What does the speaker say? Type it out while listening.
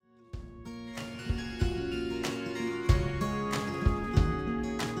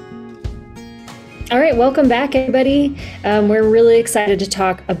All right, welcome back, everybody. We're really excited to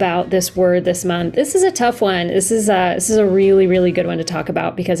talk about this word this month. This is a tough one. This is a really, really good one to talk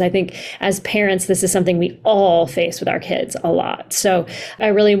about because I think as parents, this is something we all face with our kids a lot. So I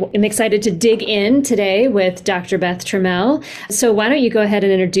really am excited to dig in today with Dr. Beth Trammell. So why don't you go ahead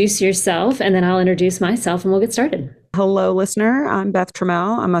and introduce yourself, and then I'll introduce myself, and we'll get started. Hello, listener. I'm Beth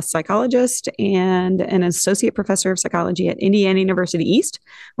Trammell. I'm a psychologist and an associate professor of psychology at Indiana University East,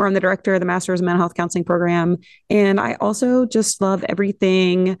 where I'm the director of the Master's of Mental Health Counseling program. And I also just love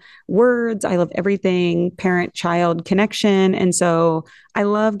everything words. I love everything parent-child connection. And so I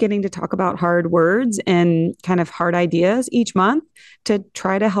love getting to talk about hard words and kind of hard ideas each month to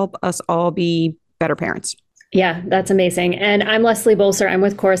try to help us all be better parents. Yeah, that's amazing. And I'm Leslie Bolser. I'm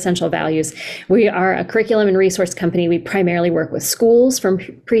with Core Essential Values. We are a curriculum and resource company. We primarily work with schools from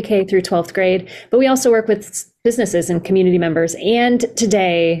pre-K through 12th grade, but we also work with businesses and community members. And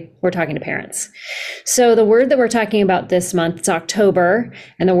today we're talking to parents. So the word that we're talking about this month, it's October,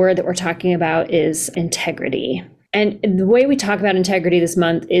 and the word that we're talking about is integrity. And the way we talk about integrity this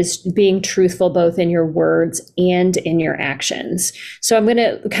month is being truthful both in your words and in your actions. So I'm going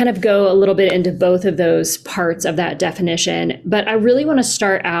to kind of go a little bit into both of those parts of that definition. But I really want to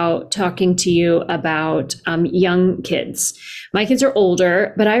start out talking to you about young kids. My kids are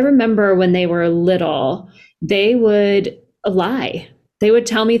older, but I remember when they were little, they would lie. They would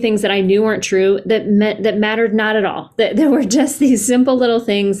tell me things that I knew weren't true, that mattered not at all. That there were just these simple little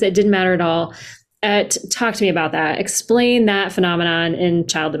things that didn't matter at all. Talk to me about that. Explain that phenomenon in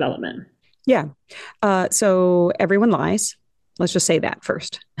child development. Yeah. So everyone lies. Let's just say that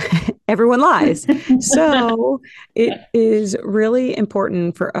first. Everyone lies. So it is really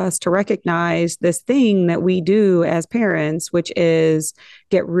important for us to recognize this thing that we do as parents, which is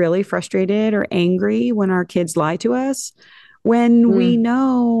get really frustrated or angry when our kids lie to us, when we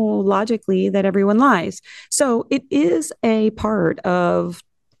know logically that everyone lies. So it is a part of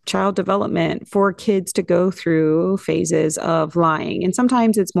child development for kids to go through phases of lying. And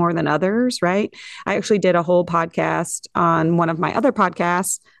sometimes it's more than others, right? I actually did a whole podcast on one of my other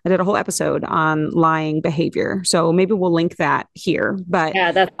podcasts. I did a whole episode on lying behavior. So maybe we'll link that here. But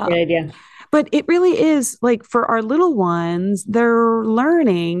yeah, that's a good idea. But it really is like for our little ones, they're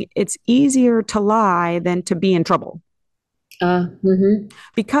learning it's easier to lie than to be in trouble.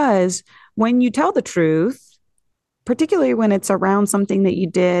 Because when you tell the truth, particularly when it's around something that you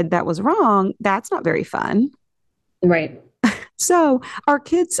did that was wrong, that's not very fun. Right. So our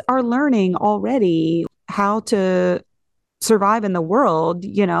kids are learning already how to survive in the world,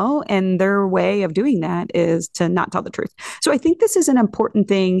 and their way of doing that is to not tell the truth. So I think this is an important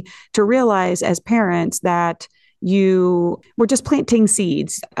thing to realize as parents that we're just planting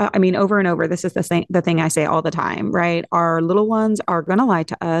seeds. Over and over, this is the thing I say all the time, right? Our little ones are going to lie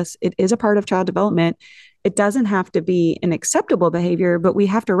to us. It is a part of child development. It doesn't have to be an acceptable behavior, but we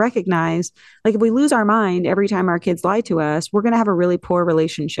have to recognize, like, if we lose our mind every time our kids lie to us, we're going to have a really poor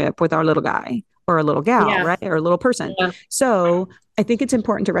relationship with our little guy or a little gal, right? Or a little person. Yeah. So I think it's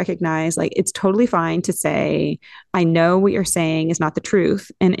important to recognize, like, it's totally fine to say, I know what you're saying is not the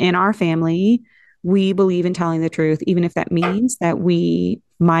truth. And in our family, we believe in telling the truth, even if that means that we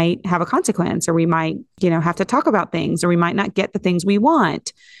might have a consequence, or we might, have to talk about things, or we might not get the things we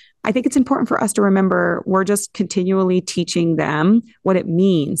want. I think it's important for us to remember we're just continually teaching them what it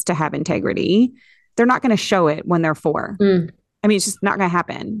means to have integrity. They're not going to show it when they're 4. It's just not going to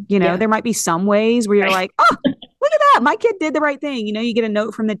happen. There might be some ways where you're like, oh, look at that. My kid did the right thing. You get a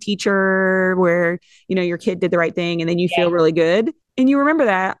note from the teacher where, your kid did the right thing, and then you feel really good. And you remember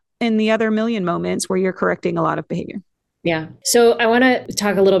that in the other million moments where you're correcting a lot of behavior. Yeah. So I want to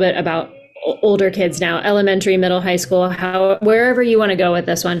talk a little bit about older kids now, elementary, middle, high school, wherever you want to go with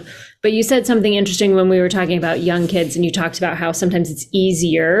this one. But you said something interesting when we were talking about young kids, and you talked about how sometimes it's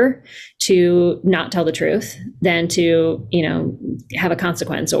easier to not tell the truth than to, have a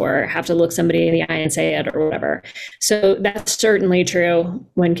consequence or have to look somebody in the eye and say it or whatever. So that's certainly true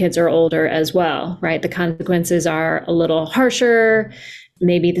when kids are older as well, right? The consequences are a little harsher.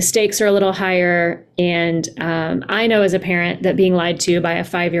 Maybe the stakes are a little higher. And I know as a parent that being lied to by a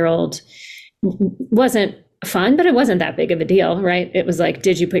 5-year-old wasn't fun, but it wasn't that big of a deal, right? It was like,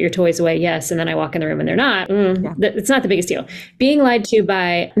 did you put your toys away? Yes. And then I walk in the room and they're not. It's not the biggest deal. Being lied to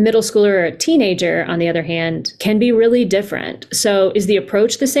by a middle schooler or a teenager, on the other hand, can be really different. So is the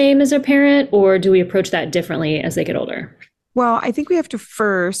approach the same as a parent, or do we approach that differently as they get older? Well, I think we have to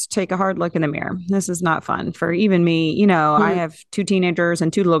first take a hard look in the mirror. This is not fun for even me. I have 2 teenagers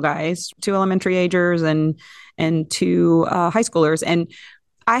and 2 little guys, 2 elementary agers and 2 high schoolers. And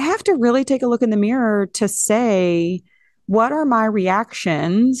I have to really take a look in the mirror to say, what are my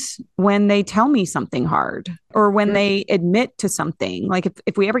reactions when they tell me something hard or when they admit to something? Like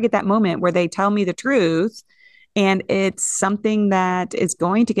if we ever get that moment where they tell me the truth and it's something that is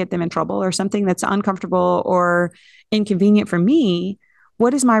going to get them in trouble or something that's uncomfortable or inconvenient for me,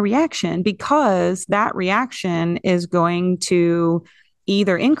 what is my reaction? Because that reaction is going to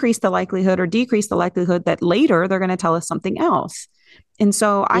either increase the likelihood or decrease the likelihood that later they're going to tell us something else. And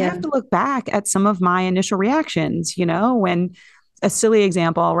so I Yeah. have to look back at some of my initial reactions, when a silly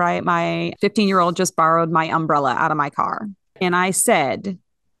example, right? My 15-year-old just borrowed my umbrella out of my car. And I said,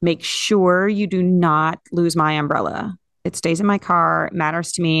 make sure you do not lose my umbrella. It stays in my car. It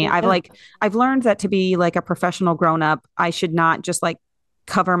matters to me. Yeah. I've learned that to be like a professional grown up, I should not just like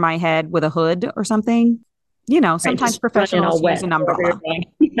cover my head with a hood or something. Right. Sometimes Just run in professionals all use wet an wherever you're umbrella. going.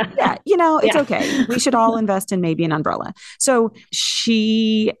 Yeah, it's Yeah. okay. We should all invest in maybe an umbrella. So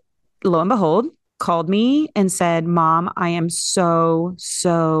she, lo and behold, called me and said, Mom, I am so,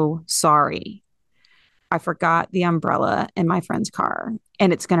 so sorry. I forgot the umbrella in my friend's car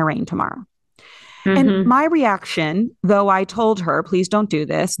and it's going to rain tomorrow. And Hmm. my reaction, though I told her, please don't do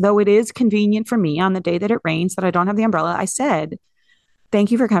this, though it is convenient for me on the day that it rains that I don't have the umbrella, I said, thank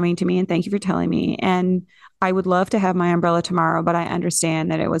you for coming to me and thank you for telling me. And I would love to have my umbrella tomorrow, but I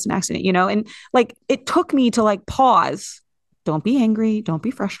understand that it was an accident, and like it took me to like pause. Don't be angry. Don't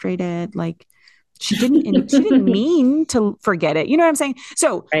be frustrated. Like she didn't mean to forget it. You know what I'm saying?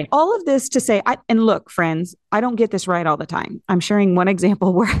 So Right. all of this to say, and look, friends, I don't get this right all the time. I'm sharing one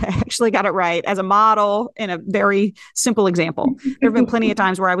example where I actually got it right as a model in a very simple example. There have been plenty of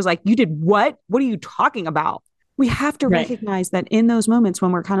times where I was like, you did what? What are you talking about? We have to Right. recognize that in those moments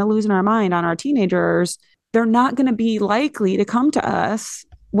when we're kind of losing our mind on our teenagers, they're not going to be likely to come to us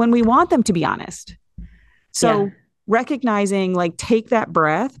when we want them to be honest. Yeah. So recognizing, like, take that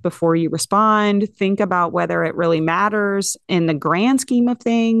breath before you respond, think about whether it really matters in the grand scheme of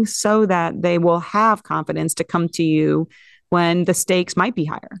things so that they will have confidence to come to you when the stakes might be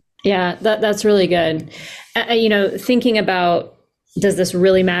higher. Yeah, that's really good. Thinking about, does this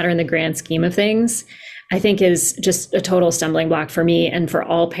really matter in the grand scheme of things? I think is just a total stumbling block for me and for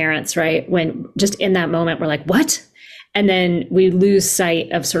all parents, right? When just in that moment, we're like, what? And then we lose sight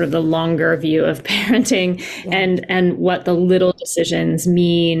of sort of the longer view of parenting and what the little decisions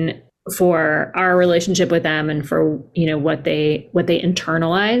mean for our relationship with them and for, what they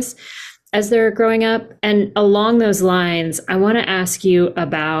internalize as they're growing up. And along those lines, I want to ask you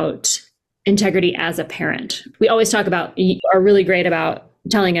about integrity as a parent. We always talk about, you are really great about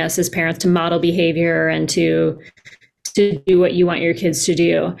telling us as parents to model behavior and to do what you want your kids to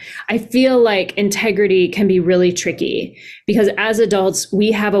do. I feel like integrity can be really tricky because as adults,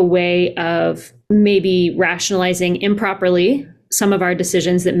 we have a way of maybe rationalizing improperly some of our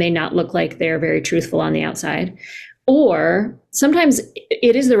decisions that may not look like they're very truthful on the outside. Or sometimes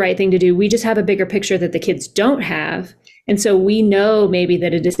it is the right thing to do. We just have a bigger picture that the kids don't have. And so we know maybe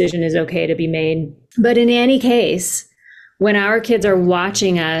that a decision is okay to be made. But in any case, when our kids are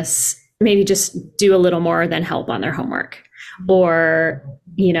watching us, maybe just do a little more than help on their homework or,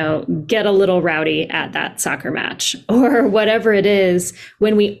 get a little rowdy at that soccer match or whatever it is,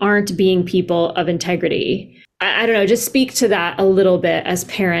 when we aren't being people of integrity. I don't know, just speak to that a little bit as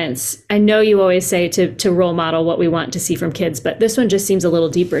parents. I know you always say to role model what we want to see from kids, but this one just seems a little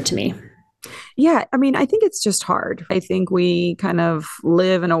deeper to me. Yeah, I mean, I think it's just hard. I think we kind of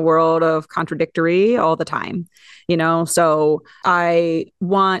live in a world of contradictory all the time, So I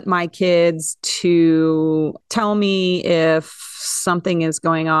want my kids to tell me if something is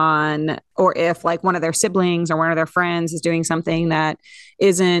going on or if like one of their siblings or one of their friends is doing something that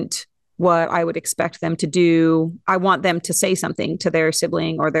isn't what I would expect them to do. I want them to say something to their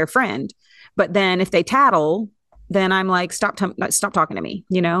sibling or their friend. But then if they tattle, then I'm like, stop talking to me.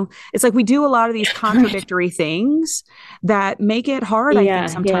 It's like we do a lot of these contradictory things that make it hard, I think, Yeah, yeah,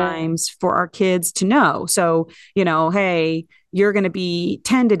 sometimes for our kids to know. So, hey, you're going to be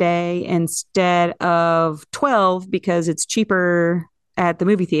 10 today instead of 12 because it's cheaper at the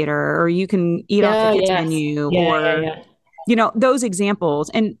movie theater, or you can eat off the yeah, kids yes, menu, yeah, yeah, or, yeah, those examples.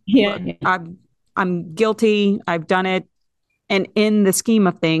 And yeah, look, yeah, I'm guilty. I've done it. And in the scheme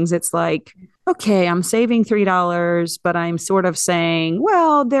of things, it's like, okay, I'm saving $3, but I'm sort of saying,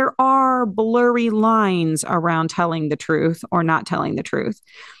 well, there are blurry lines around telling the truth or not telling the truth.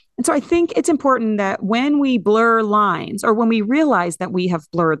 And so I think it's important that when we blur lines or when we realize that we have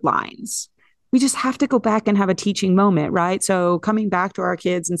blurred lines, we just have to go back and have a teaching moment, right? So coming back to our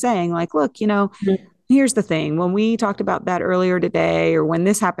kids and saying, like, look, here's the thing. When we talked about that earlier today, or when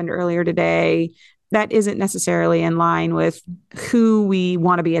this happened earlier today, that isn't necessarily in line with who we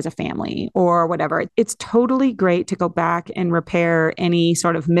want to be as a family or whatever. It's totally great to go back and repair any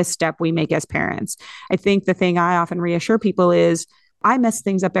sort of misstep we make as parents. I think the thing I often reassure people is I mess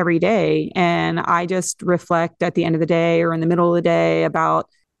things up every day, and I just reflect at the end of the day or in the middle of the day about,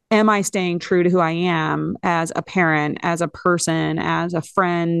 am I staying true to who I am as a parent, as a person, as a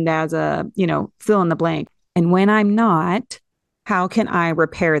friend, as a, fill in the blank. And when I'm not, how can I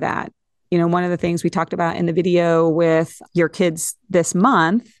repair that? One of the things we talked about in the video with your kids this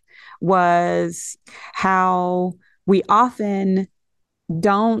month was how we often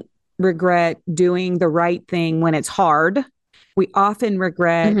don't regret doing the right thing when it's hard. We often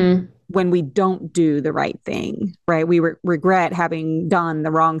regret when we don't do the right thing, right? We regret having done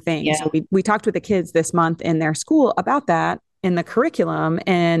the wrong thing. Yeah. So we talked with the kids this month in their school about that in the curriculum.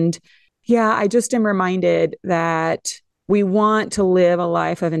 And yeah, I just am reminded that we want to live a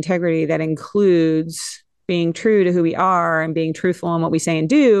life of integrity that includes being true to who we are and being truthful in what we say and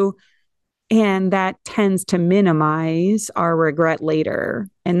do. And that tends to minimize our regret later.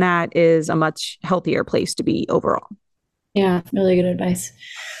 And that is a much healthier place to be overall. Yeah, really good advice.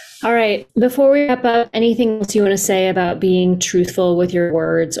 All right. Before we wrap up, anything else you want to say about being truthful with your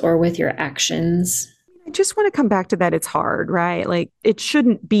words or with your actions? I just want to come back to that. It's hard, right? Like, it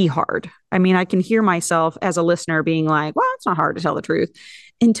shouldn't be hard. I mean, I can hear myself as a listener being like, well, it's not hard to tell the truth,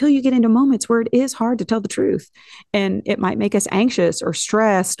 until you get into moments where it is hard to tell the truth. And it might make us anxious or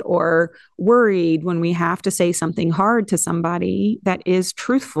stressed or worried when we have to say something hard to somebody that is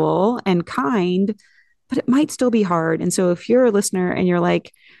truthful and kind, but it might still be hard. And so if you're a listener and you're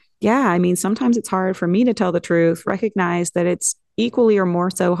like, yeah, I mean, sometimes it's hard for me to tell the truth, recognize that it's equally or more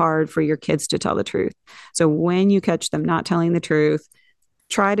so hard for your kids to tell the truth. So when you catch them not telling the truth,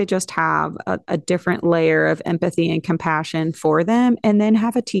 try to just have a different layer of empathy and compassion for them, and then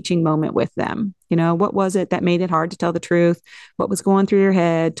have a teaching moment with them. What was it that made it hard to tell the truth? What was going through your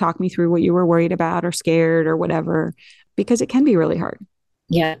head? Talk me through what you were worried about or scared or whatever, because it can be really hard.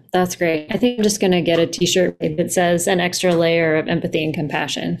 Yeah, that's great. I think I'm just going to get a t-shirt that says an extra layer of empathy and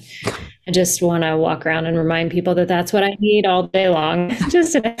compassion. I just want to walk around and remind people that that's what I need all day long.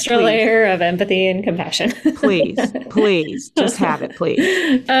 Just an extra layer of empathy and compassion. Please, just have it, please.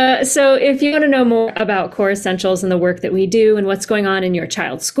 So if you want to know more about Core Essentials and the work that we do and what's going on in your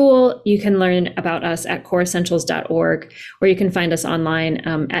child's school, you can learn about us at coreessentials.org, or you can find us online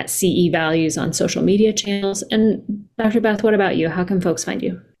at CE Values on social media channels. And Dr. Beth, what about you? How can folks find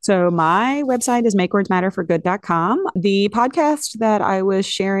you? So my website is makewordsmatterforgood.com. The podcast that I was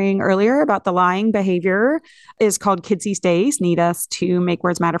sharing earlier about the lying behavior is called Kids These Days Need Us to Make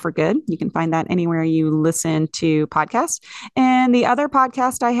Words Matter for Good. You can find that anywhere you listen to podcasts. And the other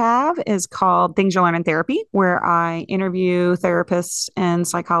podcast I have is called Things You Learn in Therapy, where I interview therapists and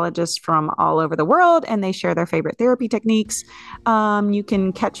psychologists from all over the world, and they share their favorite therapy techniques. You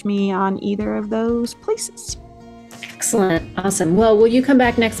can catch me on either of those places. Excellent. Awesome. Well, will you come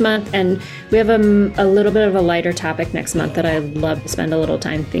back next month? And we have a little bit of a lighter topic next month that I'd love to spend a little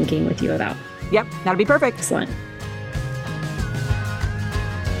time thinking with you about. Yep, that'll be perfect. Excellent.